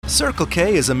Circle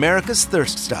K is America's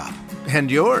thirst stop. And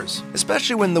yours,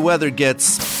 especially when the weather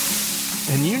gets...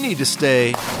 and you need to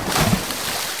stay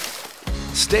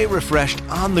refreshed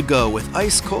on the go with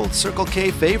ice-cold Circle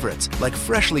K favorites like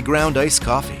freshly ground iced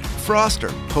coffee, Froster,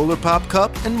 Polar Pop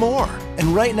Cup, and more.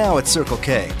 And right now at Circle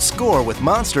K, score with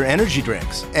Monster energy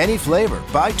drinks. Any flavor,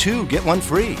 buy 2, get 1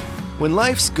 free. When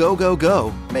life's go, go,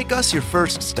 go, make us your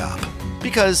first stop.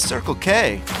 Because Circle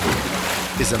K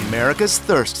is America's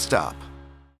thirst stop.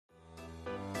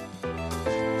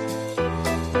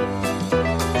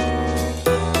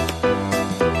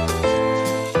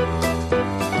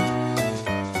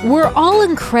 We're all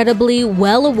incredibly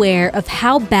well aware of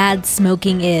how bad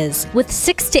smoking is, with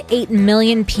 6 to 8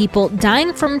 million people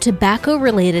dying from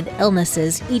tobacco-related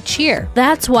illnesses each year.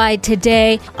 That's why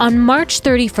today, on March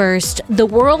 31st, the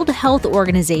World Health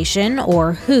Organization,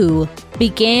 or WHO,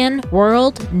 began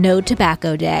World No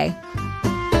Tobacco Day.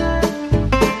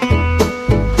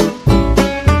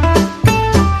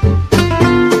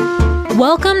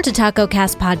 Welcome to Taco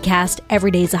Cast Podcast, Every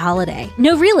Day's a Holiday.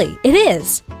 No, really, it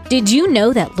is. Did you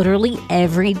know that literally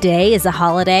every day is a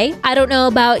holiday? I don't know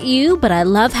about you, but I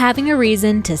love having a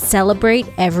reason to celebrate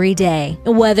every day.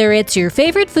 Whether it's your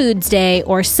favorite foods day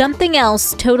or something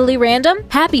else totally random,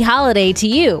 happy holiday to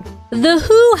you. The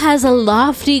WHO has a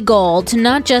lofty goal to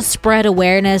not just spread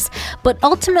awareness, but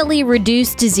ultimately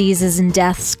reduce diseases and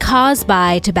deaths caused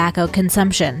by tobacco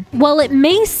consumption. While it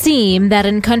may seem that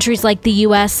in countries like the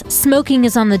US, smoking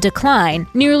is on the decline,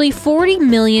 nearly 40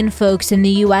 million folks in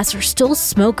the US are still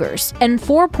smokers, and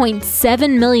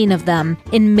 4.7 million of them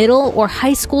in middle or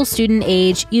high school student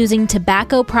age using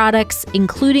tobacco products,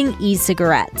 including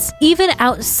e-cigarettes. Even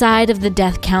outside of the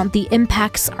death count, the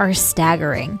impacts are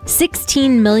staggering.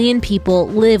 16 million people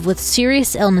live with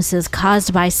serious illnesses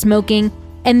caused by smoking,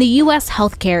 and the U.S.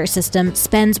 healthcare system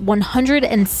spends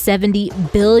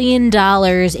 $170 billion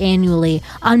annually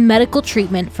on medical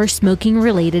treatment for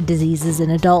smoking-related diseases in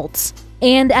adults.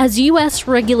 And as U.S.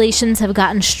 regulations have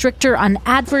gotten stricter on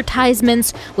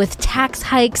advertisements with tax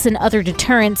hikes and other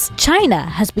deterrents, China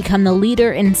has become the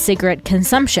leader in cigarette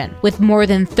consumption, with more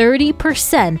than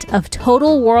 30% of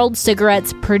total world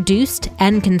cigarettes produced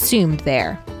and consumed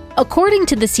there. According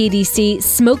to the CDC,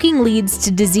 smoking leads to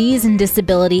disease and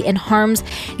disability and harms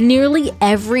nearly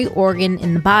every organ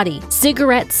in the body.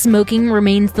 Cigarette smoking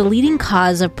remains the leading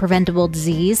cause of preventable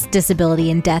disease,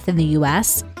 disability, and death in the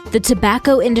U.S. The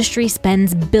tobacco industry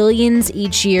spends billions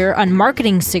each year on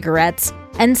marketing cigarettes,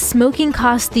 and smoking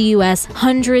costs the U.S.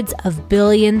 hundreds of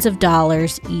billions of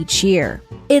dollars each year.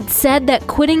 It's said that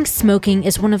quitting smoking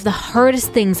is one of the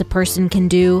hardest things a person can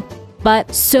do,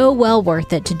 but so well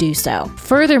worth it to do so.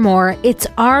 Furthermore, it's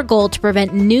our goal to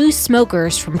prevent new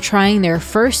smokers from trying their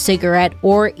first cigarette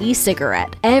or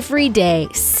e-cigarette. Every day,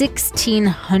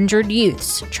 1,600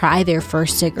 youths try their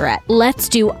first cigarette. Let's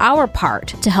do our part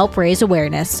to help raise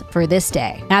awareness for this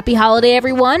day. Happy holiday,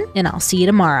 everyone, and I'll see you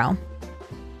tomorrow.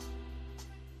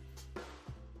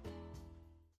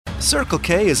 Circle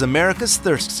K is America's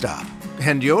thirst stop.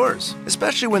 And yours,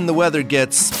 especially when the weather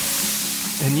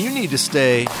gets... and you need to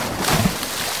stay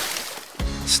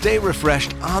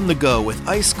refreshed on the go with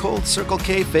ice-cold Circle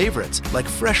K favorites like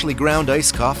freshly ground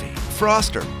iced coffee,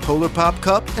 Froster, Polar Pop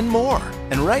Cup, and more.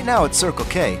 And right now at Circle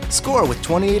K, score with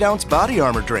 28-ounce body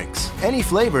armor drinks. Any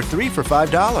flavor, 3 for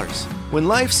 $5. When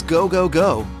life's go, go,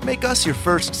 go, make us your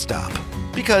first stop.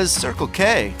 Because Circle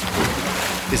K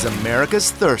is America's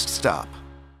thirst stop.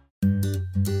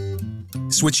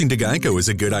 Switching to Geico is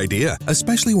a good idea,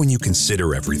 especially when you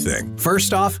consider everything.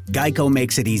 First off, Geico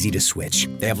makes it easy to switch.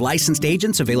 They have licensed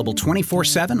agents available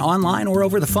 24/7 online or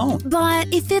over the phone.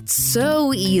 But if it's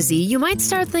so easy, you might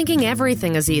start thinking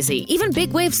everything is easy, even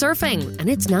big wave surfing. And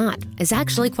it's not. It's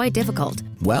actually quite difficult.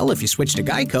 Well, if you switch to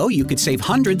Geico, you could save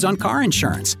hundreds on car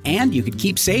insurance. And you could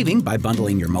keep saving by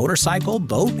bundling your motorcycle,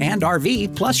 boat, and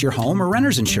RV, plus your home or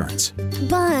renter's insurance.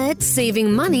 But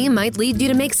saving money might lead you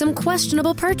to make some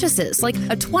questionable purchases, like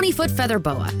a 20-foot feather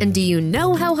boa. And do you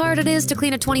know how hard it is to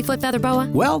clean a 20-foot feather boa?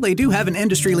 Well, they do have an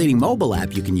industry-leading mobile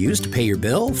app you can use to pay your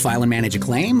bill, file and manage a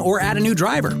claim, or add a new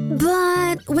driver.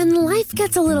 But when life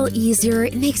gets a little easier,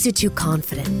 it makes you too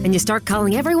confident, and you start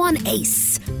calling everyone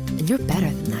Ace. And you're better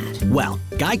than that. Well,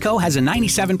 Geico has a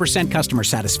 97% customer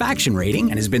satisfaction rating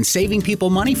and has been saving people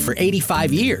money for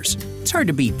 85 years. It's hard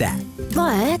to beat that.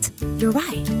 But you're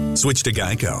right. Switch to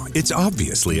Geico. It's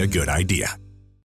obviously a good idea.